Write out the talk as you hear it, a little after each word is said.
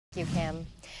You, Cam.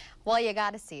 Well, you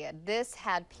got to see it. This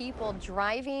had people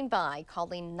driving by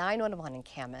calling 911 in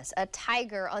Camas. A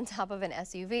tiger on top of an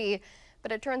SUV,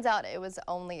 but it turns out it was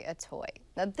only a toy.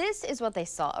 Now, this is what they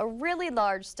saw, a really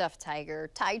large stuffed tiger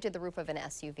tied to the roof of an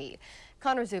SUV.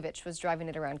 Connor Zuvich was driving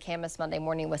it around Camas Monday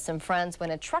morning with some friends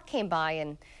when a truck came by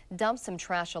and dumped some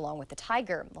trash along with the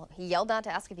tiger. Well, he yelled out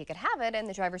to ask if he could have it, and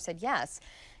the driver said yes.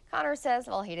 Connor says,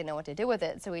 well, he didn't know what to do with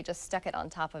it, so he just stuck it on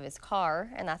top of his car,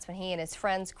 and that's when he and his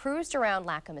friends cruised around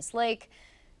Camas Lake.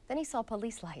 Then he saw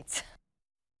police lights.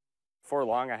 Before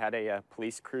long, I had a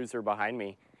police cruiser behind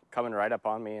me coming right up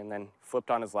on me and then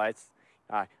flipped on his lights.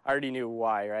 I already knew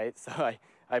why, right? So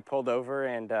I pulled over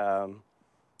and,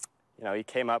 he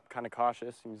came up kind of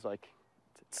cautious. He was like,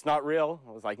 "It's not real."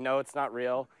 I was like, "No, it's not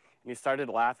real." And he started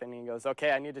laughing. He goes,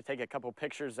 "Okay, I need to take a couple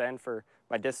pictures then for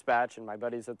my dispatch and my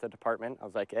buddies at the department." I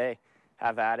was like, "Hey,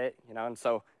 have at it," And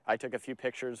so I took a few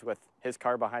pictures with his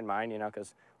car behind mine, because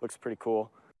it looks pretty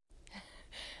cool.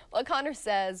 Well, Connor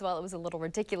says, while it was a little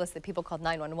ridiculous that people called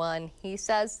 911, he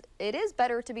says it is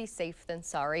better to be safe than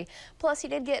sorry. Plus, he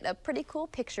did get a pretty cool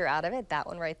picture out of it, that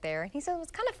one right there. He said it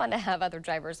was kind of fun to have other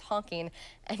drivers honking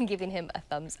and giving him a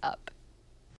thumbs up.